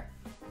there.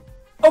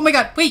 Oh my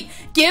god, wait.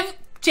 Give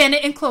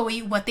Janet and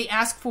Chloe what they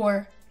asked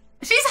for.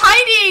 She's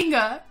hiding.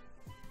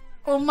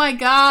 Oh my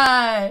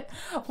god.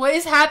 What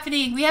is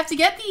happening? We have to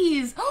get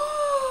these.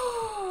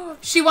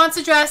 She wants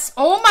a dress.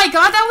 Oh my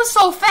god, that was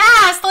so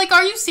fast. Like,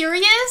 are you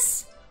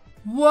serious?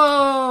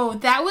 Whoa,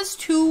 that was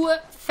too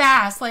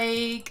fast.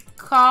 Like,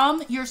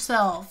 calm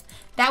yourself.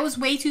 That was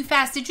way too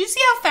fast. Did you see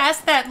how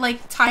fast that,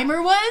 like,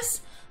 timer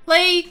was?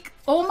 Like,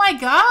 oh my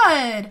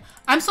god.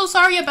 I'm so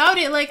sorry about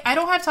it. Like, I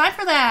don't have time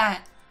for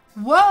that.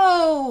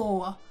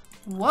 Whoa.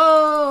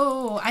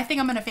 Whoa. I think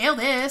I'm gonna fail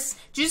this.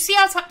 Did you see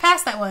how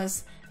fast that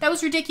was? That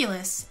was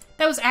ridiculous.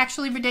 That was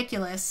actually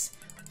ridiculous.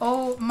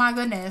 Oh my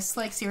goodness.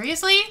 Like,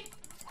 seriously?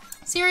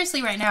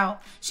 Seriously right now.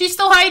 She's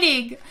still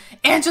hiding.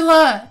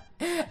 Angela.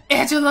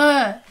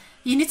 Angela.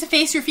 You need to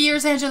face your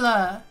fears,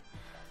 Angela.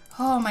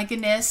 Oh my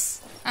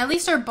goodness. At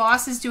least our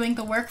boss is doing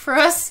the work for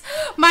us.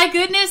 My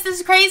goodness, this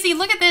is crazy.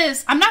 Look at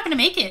this. I'm not gonna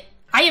make it.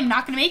 I am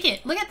not gonna make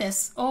it. Look at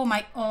this. Oh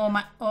my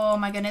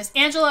goodness.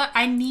 Angela,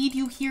 I need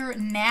you here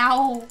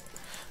now.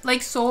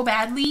 Like, so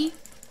badly.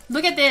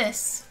 Look at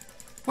this.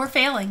 We're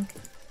failing.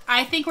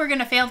 I think we're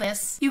gonna fail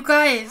this. You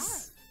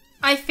guys,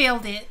 I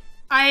failed it.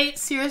 I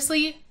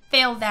seriously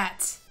failed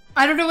that.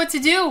 I don't know what to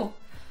do.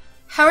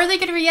 How are they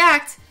gonna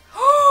react?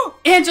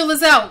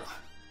 Angela's out.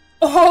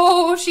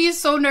 Oh, she is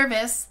so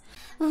nervous.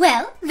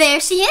 Well,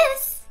 there she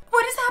is.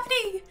 What is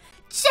happening?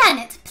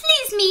 Janet,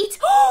 please meet.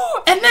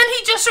 And then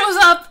he just shows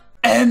up.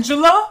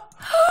 Angela?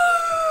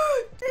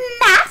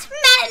 Matt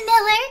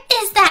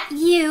Miller, is that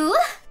you?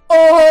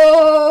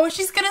 Oh,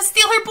 she's gonna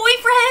steal her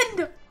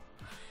boyfriend.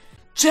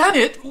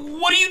 Janet,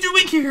 what are you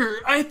doing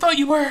here? I thought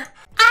you were...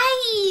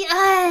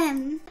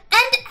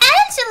 And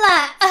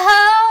Angela,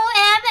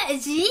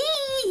 OMG,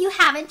 you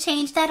haven't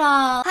changed at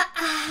all.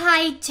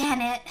 Hi,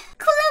 Janet.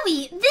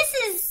 Chloe,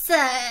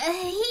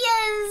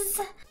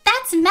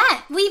 that's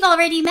Matt. We've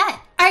already met.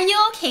 Are you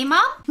okay,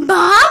 Mom?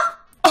 Mom?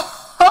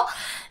 Oh,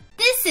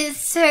 this is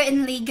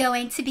certainly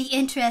going to be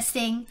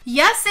interesting.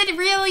 Yes, it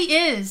really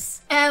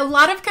is. A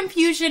lot of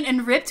confusion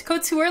and ripped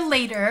couture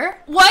later.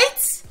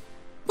 What?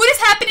 What is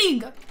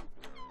happening?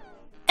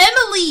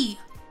 Emily,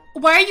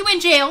 why are you in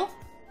jail?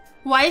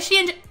 Why is she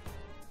in jail?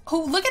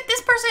 Oh, look at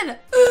this person.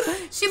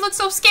 She looks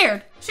so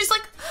scared. She's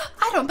like,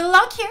 I don't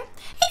belong here.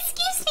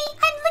 Excuse me,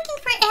 I'm looking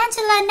for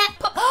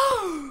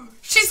Angela.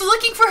 She's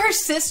looking for her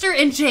sister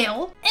in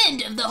jail.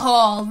 End of the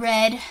hall,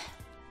 Red.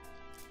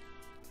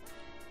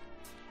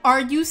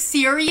 Are you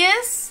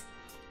serious?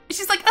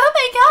 She's like, oh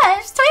my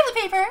gosh, toilet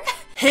paper.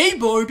 Hey,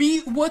 Barbie,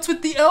 what's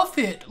with the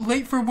outfit?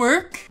 Late for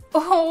work?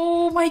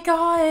 Oh my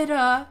god.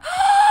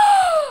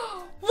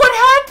 What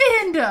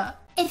happened?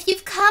 If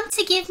you've come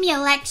to give me a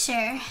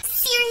lecture.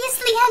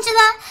 Seriously,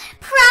 Angela?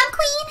 Prom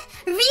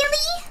queen?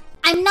 Really?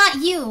 I'm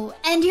not you,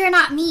 and you're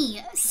not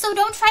me, so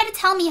don't try to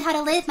tell me how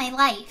to live my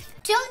life.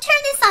 Don't turn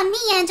this on me,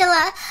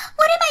 Angela.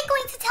 What am I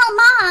going to tell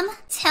Mom?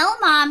 Tell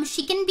Mom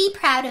she can be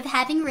proud of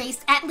having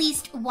raised at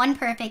least one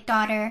perfect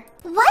daughter.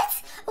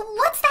 What?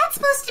 What's that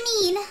supposed to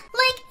mean?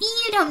 Like,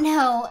 you don't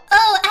know.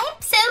 Oh,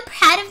 I'm so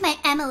proud of my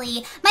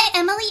Emily. My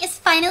Emily is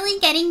finally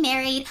getting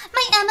married.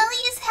 My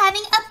Emily is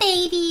having a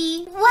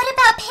baby. What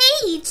about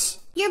Paige?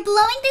 You're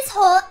blowing this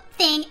whole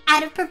thing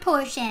out of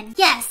proportion.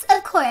 Yes,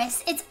 of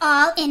course, it's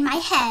all in my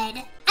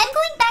head. I'm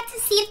going back to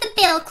see if the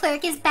bill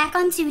clerk is back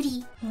on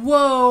duty.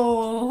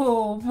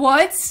 Whoa,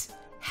 what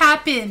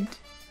happened?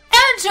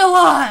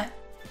 Angela!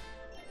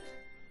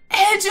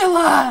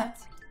 Angela!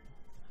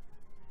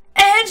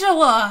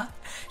 Angela!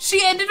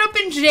 She ended up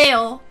in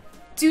jail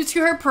due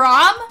to her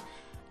prom?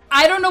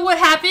 I don't know what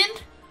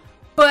happened,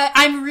 but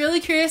I'm really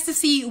curious to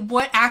see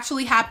what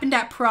actually happened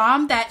at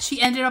prom that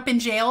she ended up in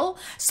jail.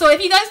 So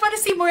if you guys want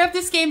to see more of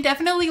this game,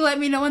 definitely let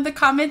me know in the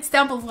comments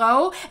down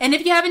below. And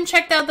if you haven't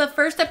checked out the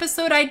first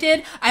episode I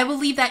did, I will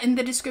leave that in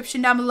the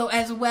description down below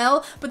as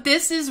well. But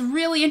this is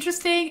really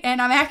interesting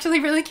and I'm actually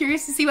really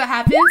curious to see what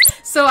happens.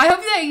 So I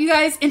hope that you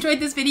guys enjoyed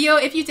this video.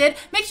 If you did,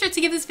 make sure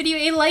to give this video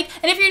a like.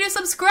 And if you're new,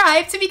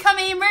 subscribe to become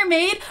a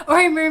mermaid or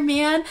a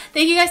merman.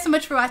 Thank you guys so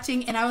much for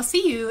watching and I will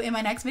see you in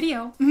my next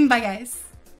video. Bye guys.